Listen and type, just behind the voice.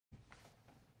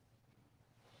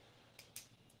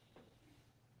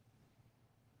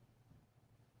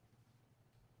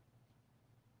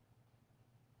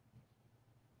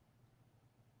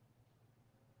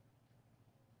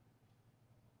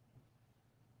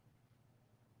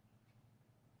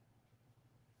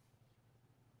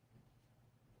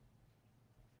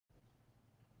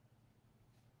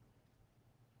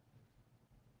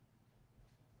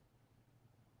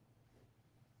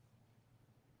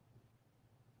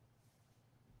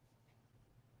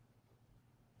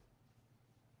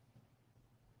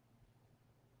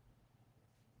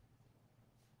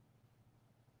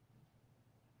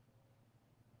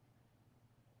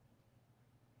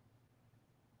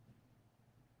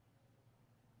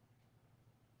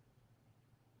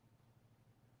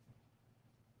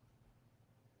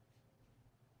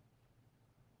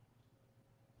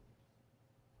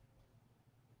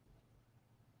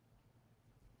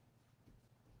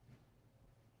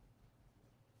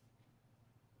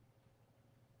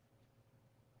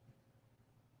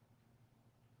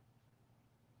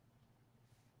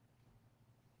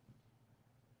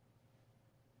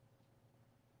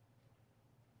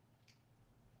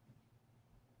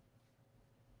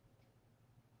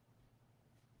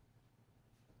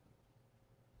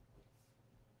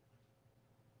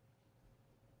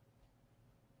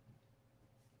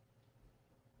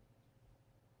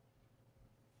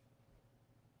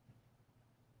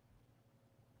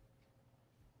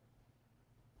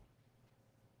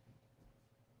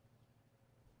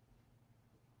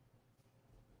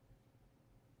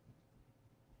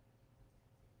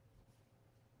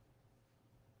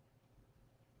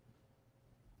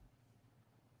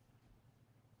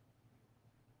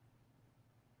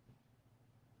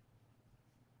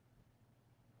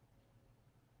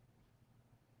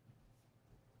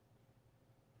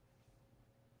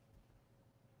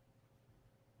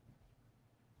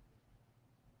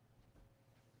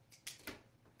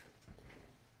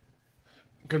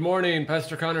Good morning,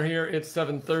 Pastor Connor here. It's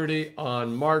 7:30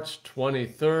 on March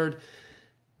 23rd.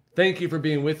 Thank you for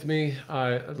being with me.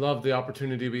 I love the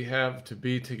opportunity we have to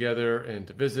be together and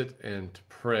to visit and to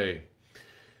pray.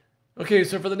 Okay,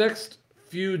 so for the next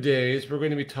few days, we're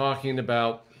going to be talking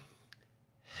about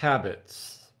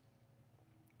habits.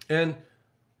 And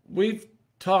we've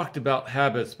talked about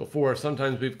habits before.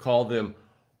 Sometimes we've called them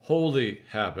holy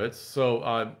habits. So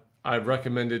I've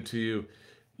recommended to you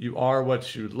You Are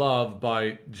What You Love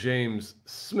by James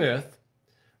Smith.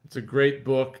 It's a great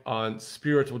book on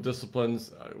spiritual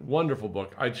disciplines, a wonderful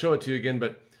book. I'd show it to you again,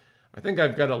 but I think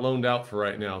I've got it loaned out for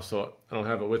right now, so I don't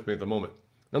have it with me at the moment.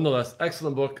 Nonetheless,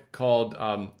 excellent book called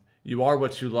You Are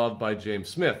What You Love by James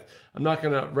Smith. I'm not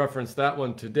going to reference that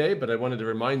one today, but I wanted to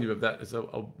remind you of that. It's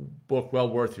a book well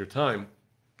worth your time.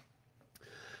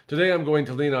 Today I'm going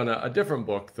to lean on a different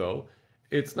book, though.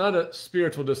 It's not a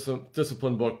spiritual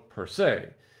discipline book per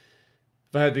se.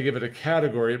 If I had to give it a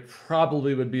category, it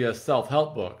probably would be a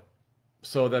self-help book.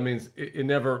 So that means it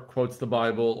never quotes the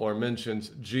Bible or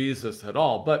mentions Jesus at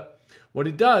all. But what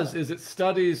it does is it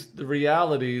studies the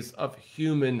realities of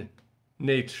human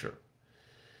nature.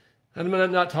 And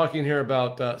I'm not talking here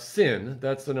about sin.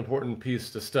 That's an important piece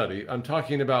to study. I'm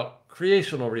talking about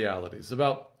creational realities of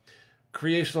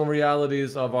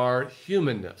our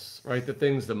humanness, right? The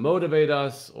things that motivate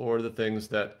us or the things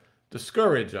that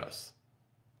discourage us.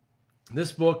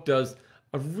 This book does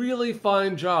a really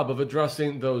fine job of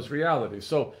addressing those realities.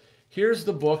 So here's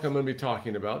the book I'm going to be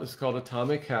talking about. It's called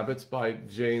Atomic Habits by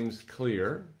James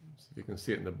Clear. See if you can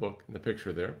see it in the book, in the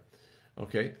picture there.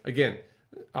 Okay, again,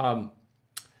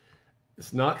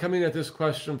 it's not coming at this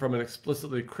question from an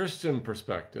explicitly Christian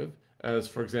perspective, as,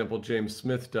 for example, James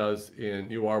Smith does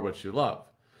in You Are What You Love,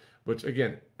 which,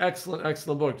 again, excellent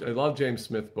book. I love James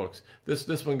Smith books.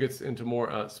 This one gets into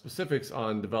more specifics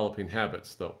on developing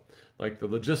habits, though, like the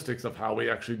logistics of how we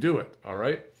actually do it, all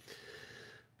right?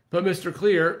 But Mr.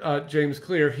 Clear, James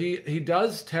Clear, he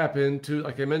does tap into,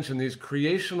 like I mentioned, these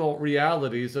creational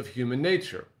realities of human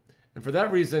nature. And for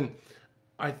that reason,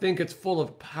 I think it's full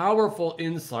of powerful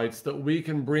insights that we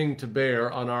can bring to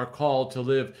bear on our call to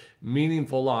live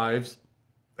meaningful lives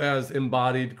as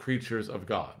embodied creatures of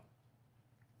God.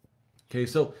 Okay,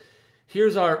 so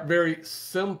here's our very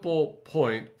simple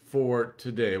point for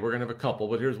today. We're going to have a couple,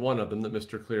 but here's one of them that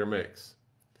Mr. Clear makes.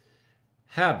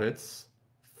 Habits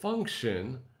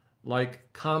function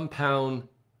like compound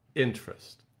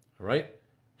interest, all right?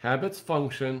 Habits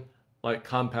function like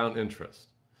compound interest.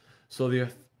 So the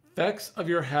effects of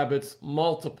your habits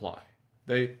multiply.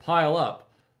 They pile up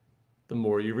the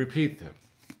more you repeat them,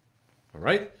 all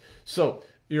right? So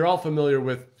you're all familiar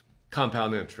with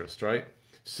compound interest, right?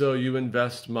 So you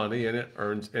invest money and it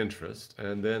earns interest,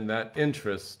 and then that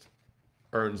interest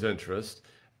earns interest,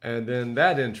 and then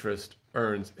that interest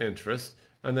earns interest,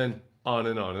 and then on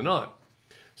and on and on.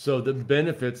 So the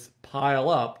benefits pile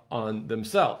up on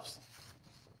themselves.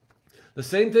 The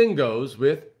same thing goes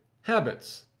with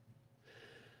habits.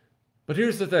 But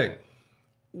here's the thing.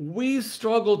 We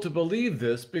struggle to believe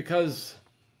this because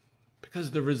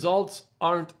the results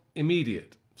aren't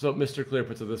immediate. So Mr. Clear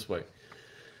puts it this way.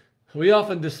 We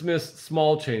often dismiss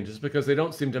small changes because they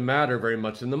don't seem to matter very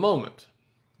much in the moment.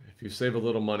 If you save a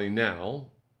little money now,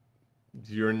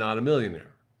 you're not a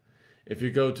millionaire. If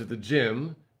you go to the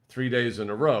gym 3 days in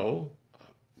a row,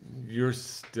 you're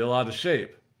still out of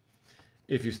shape.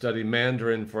 If you study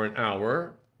Mandarin for an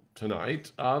hour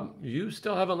tonight, you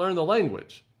still haven't learned the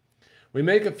language. We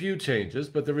make a few changes,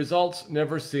 but the results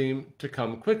never seem to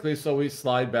come quickly, so we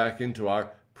slide back into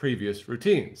our previous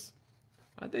routines.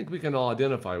 I think we can all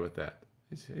identify with that.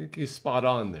 He's spot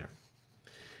on there.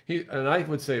 And I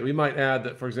would say we might add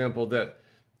that, for example, that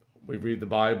we read the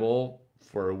Bible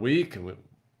for a week and we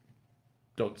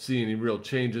don't see any real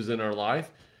changes in our life.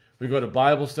 We go to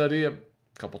Bible study a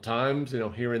couple times,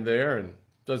 here and there, and it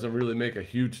doesn't really make a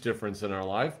huge difference in our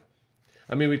life.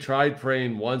 I mean, we tried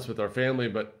praying once with our family,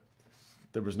 but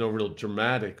there was no real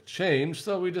dramatic change,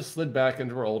 so we just slid back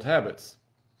into our old habits.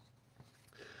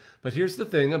 But here's the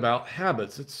thing about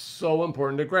habits. It's so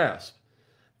important to grasp.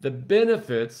 The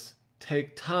benefits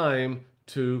take time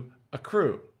to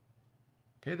accrue.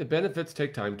 Okay, the benefits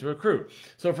take time to accrue.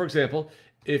 So for example,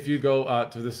 if you go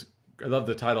to this, I love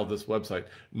the title of this website,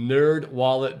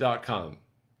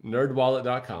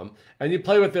 nerdwallet.com, and you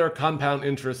play with their compound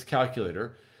interest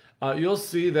calculator, you'll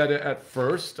see that at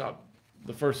first,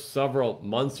 the first several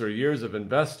months or years of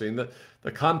investing, the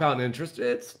compound interest,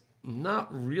 it's not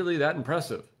really that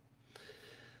impressive.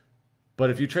 But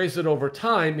if you trace it over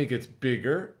time, it gets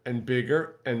bigger and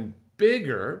bigger and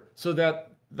bigger, so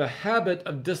that the habit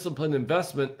of disciplined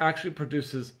investment actually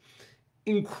produces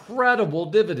incredible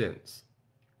dividends.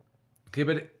 Okay,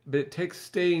 but it takes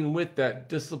staying with that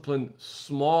disciplined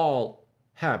small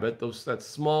habit, that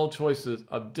small choices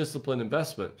of disciplined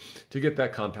investment to get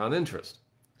that compound interest.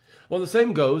 Well, the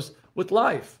same goes with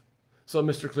life. So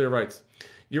Mr. Clear writes,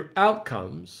 your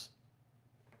outcomes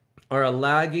are a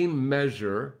lagging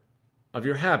measure of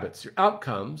your habits. Your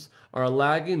outcomes are a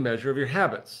lagging measure of your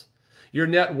habits. Your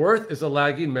net worth is a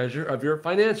lagging measure of your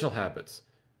financial habits.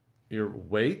 Your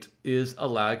weight is a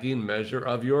lagging measure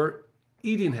of your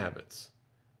eating habits.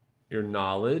 Your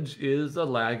knowledge is a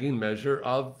lagging measure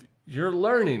of your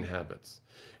learning habits.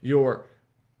 Your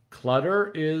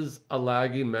clutter is a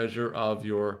lagging measure of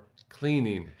your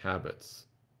cleaning habits.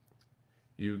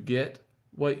 You get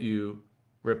what you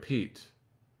repeat.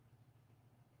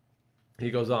 He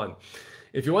goes on,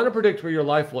 if you want to predict where your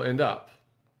life will end up,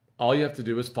 all you have to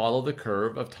do is follow the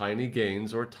curve of tiny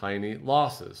gains or tiny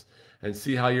losses and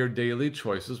see how your daily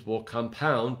choices will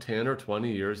compound 10 or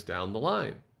 20 years down the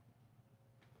line.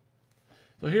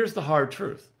 So here's the hard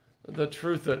truth, the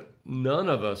truth that none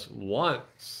of us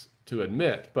wants to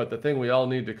admit, but the thing we all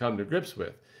need to come to grips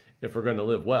with if we're going to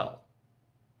live well.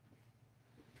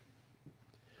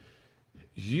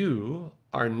 You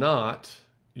are not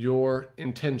your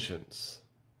intentions.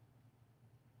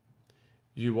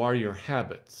 You are your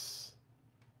habits.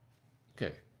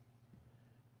 Okay.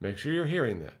 Make sure you're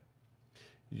hearing that.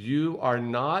 You are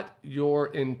not your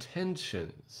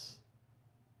intentions.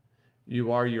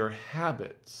 You are your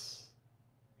habits.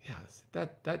 Yes,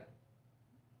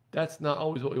 that's not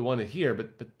always what we want to hear,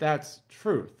 but that's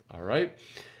truth, all right?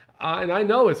 And I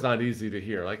know it's not easy to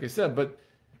hear, like I said, but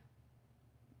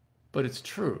it's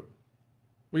true.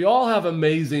 We all have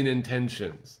amazing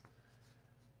intentions.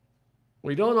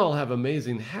 We don't all have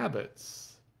amazing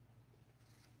habits.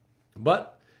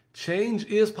 But change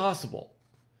is possible.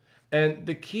 And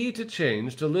the key to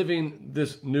change, to living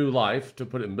this new life, to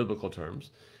put it in biblical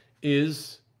terms,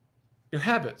 is your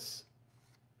habits.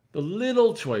 The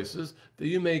little choices that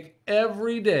you make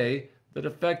every day that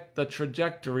affect the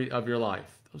trajectory of your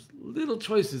life. Those little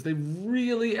choices, they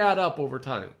really add up over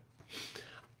time.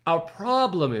 Our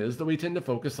problem is that we tend to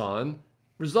focus on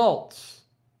results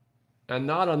and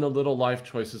not on the little life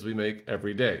choices we make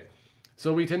every day.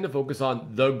 So we tend to focus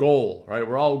on the goal, right?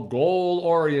 We're all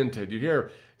goal-oriented. You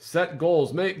hear set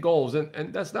goals, make goals,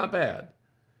 and that's not bad,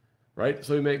 right?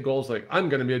 So we make goals like, I'm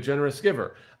going to be a generous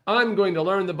giver. I'm going to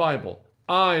learn the Bible.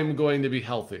 I'm going to be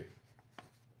healthy.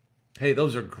 Hey,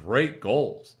 those are great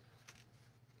goals,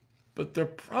 but they're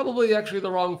probably actually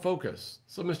the wrong focus.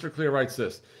 So Mr. Clear writes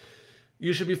this,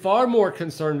 you should be far more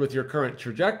concerned with your current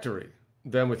trajectory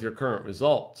than with your current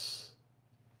results.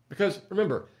 Because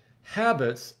remember,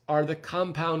 habits are the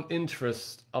compound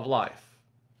interest of life.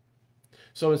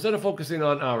 So instead of focusing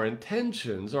on our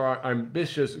intentions or our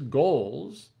ambitious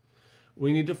goals,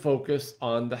 we need to focus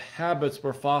on the habits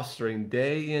we're fostering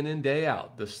day in and day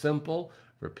out, the simple,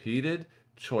 repeated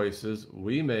choices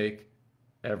we make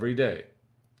every day.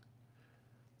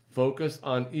 Focus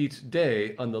on each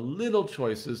day on the little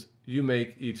choices you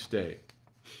make each day.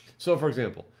 So for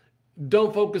example,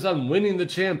 don't focus on winning the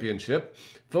championship.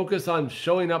 Focus on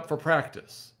showing up for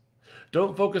practice.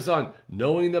 Don't focus on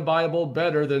knowing the Bible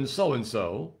better than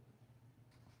so-and-so.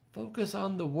 Focus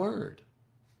on the Word,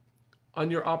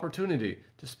 on your opportunity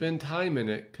to spend time in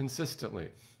it consistently.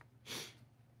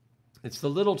 It's the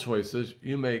little choices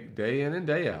you make day in and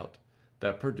day out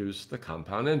that produce the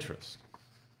compound interest.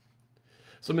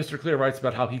 So Mr. Clear writes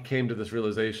about how he came to this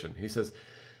realization. He says,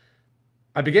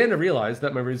 I began to realize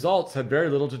that my results had very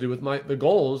little to do with the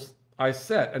goals I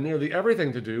set and nearly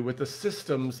everything to do with the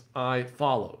systems I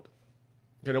followed.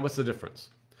 You know, what's the difference?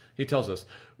 He tells us,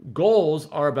 goals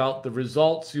are about the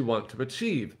results you want to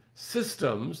achieve.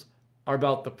 Systems are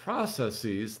about the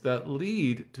processes that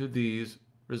lead to these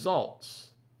results.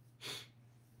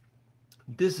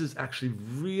 This is actually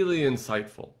really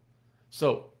insightful.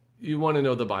 So you want to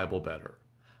know the Bible better.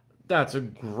 That's a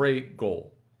great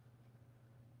goal.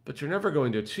 But you're never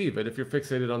going to achieve it if you're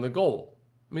fixated on the goal.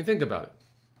 I mean, think about it.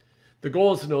 The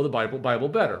goal is to know the Bible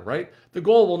better, right? The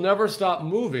goal will never stop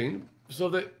moving so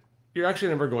that you're actually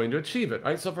never going to achieve it,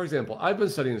 right? So for example, I've been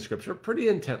studying the scripture pretty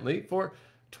intently for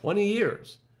 20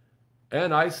 years,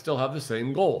 and I still have the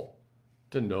same goal,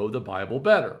 to know the Bible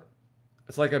better.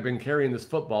 It's like I've been carrying this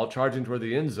football, charging toward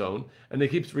the end zone, and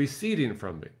it keeps receding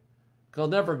from me. I'll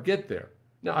never get there.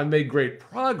 Now, I've made great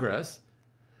progress,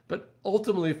 but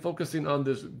ultimately focusing on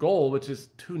this goal, which is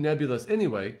too nebulous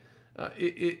anyway,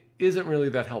 it isn't really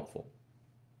that helpful.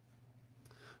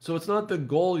 So it's not the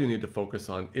goal you need to focus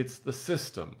on, it's the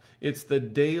system. It's the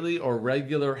daily or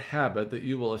regular habit that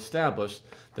you will establish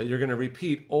that you're going to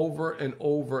repeat over and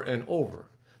over and over.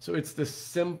 So it's this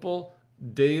simple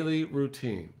daily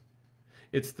routine.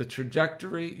 It's the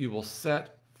trajectory you will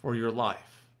set for your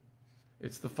life.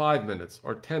 It's the 5 minutes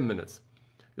or 10 minutes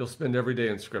you'll spend every day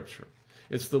in Scripture.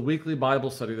 It's the weekly Bible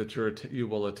study that you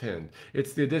will attend.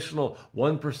 It's the additional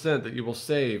 1% that you will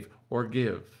save or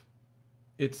give.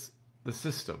 It's the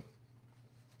system.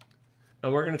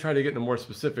 And we're going to try to get into more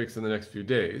specifics in the next few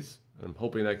days. I'm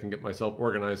hoping I can get myself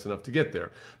organized enough to get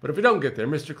there. But if we don't get there,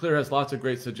 Mr. Clear has lots of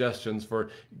great suggestions for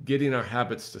getting our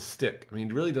habits to stick. I mean,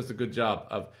 he really does a good job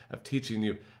of teaching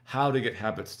you how to get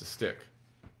habits to stick.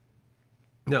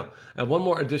 Now, I have one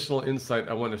more additional insight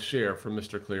I want to share from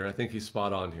Mr. Clear. I think he's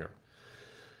spot on here.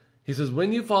 He says,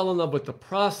 when you fall in love with the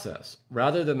process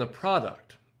rather than the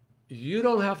product, you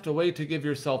don't have to wait to give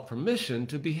yourself permission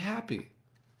to be happy.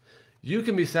 You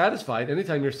can be satisfied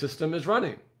anytime your system is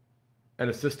running. And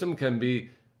a system can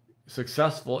be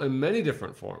successful in many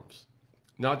different forms,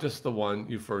 not just the one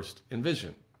you first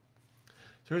envision.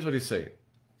 So here's what he's saying.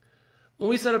 When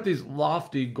we set up these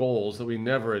lofty goals that we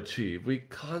never achieve, we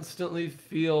constantly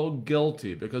feel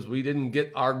guilty because we didn't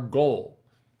get our goal.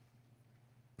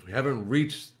 We haven't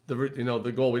reached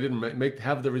the goal. We didn't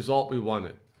have the result we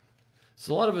wanted.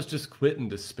 So a lot of us just quit in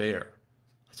despair.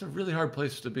 That's a really hard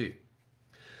place to be.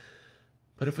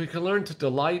 But if we can learn to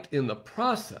delight in the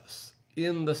process,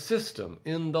 in the system,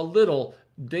 in the little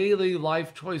daily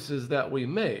life choices that we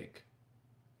make,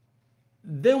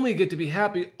 then we get to be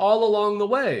happy all along the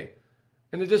way.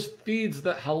 And it just feeds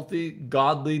the healthy,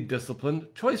 godly, disciplined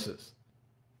choices.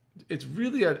 It's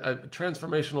really a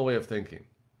transformational way of thinking.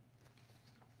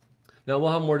 Now,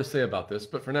 we'll have more to say about this,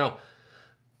 but for now,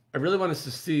 I really want us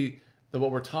to see that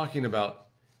what we're talking about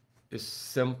is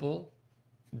simple,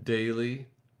 daily,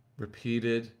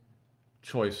 repeated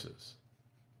choices.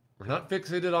 We're not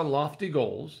fixated on lofty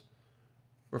goals.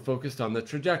 We're focused on the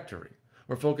trajectory.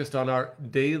 We're focused on our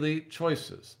daily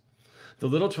choices, the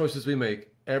little choices we make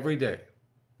every day.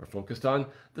 We're focused on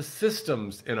the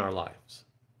systems in our lives.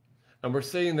 And we're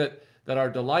saying that our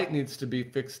delight needs to be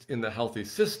fixed in the healthy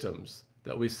systems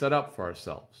that we set up for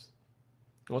ourselves.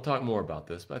 We'll talk more about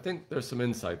this, but I think there's some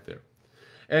insight there.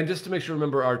 And just to make sure,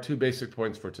 remember our 2 basic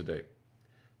points for today.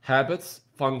 Habits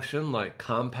function like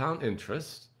compound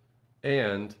interest,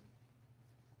 and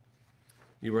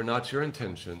you are not your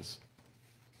intentions.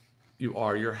 You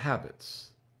are your habits.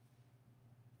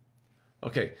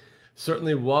 Okay,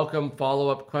 certainly welcome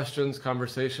follow-up questions,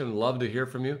 conversation. Love to hear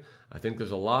from you. I think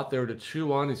there's a lot there to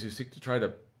chew on as you seek to try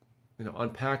to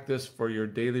unpack this for your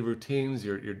daily routines,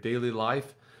 your daily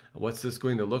life. What's this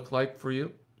going to look like for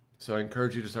you? So I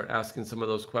encourage you to start asking some of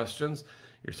those questions.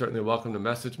 You're certainly welcome to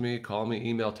message me, call me,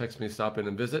 email, text me, stop in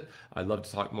and visit. I'd love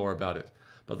to talk more about it.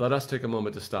 But let us take a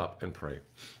moment to stop and pray.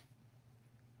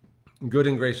 Good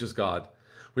and gracious God,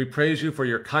 we praise you for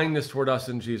your kindness toward us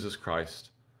in Jesus Christ.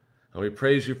 And we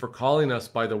praise you for calling us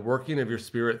by the working of your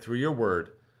Spirit through your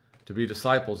word to be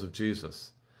disciples of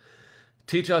Jesus.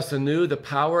 Teach us anew the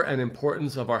power and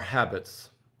importance of our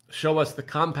habits. Show us the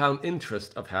compound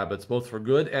interest of habits, both for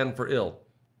good and for ill.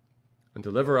 And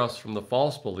deliver us from the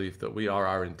false belief that we are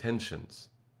our intentions,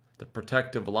 the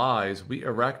protective lies we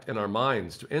erect in our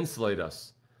minds to insulate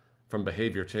us from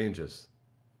behavior changes.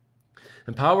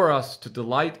 Empower us to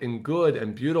delight in good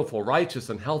and beautiful, righteous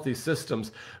and healthy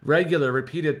systems, regular,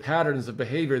 repeated patterns of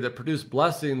behavior that produce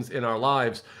blessings in our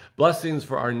lives, blessings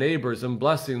for our neighbors, and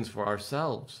blessings for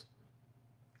ourselves.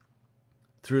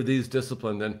 Through these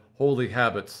disciplined and holy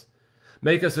habits,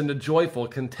 make us into joyful,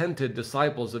 contented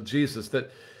disciples of Jesus,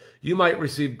 that you might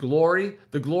receive glory,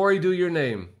 the glory due your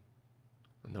name,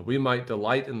 and that we might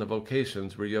delight in the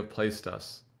vocations where you have placed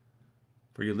us.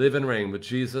 For you live and reign with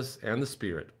Jesus and the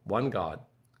Spirit, one God,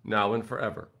 now and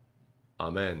forever.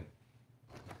 Amen.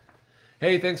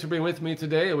 Hey, thanks for being with me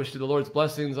today. I wish you the Lord's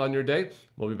blessings on your day.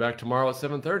 We'll be back tomorrow at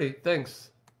 7:30.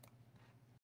 Thanks.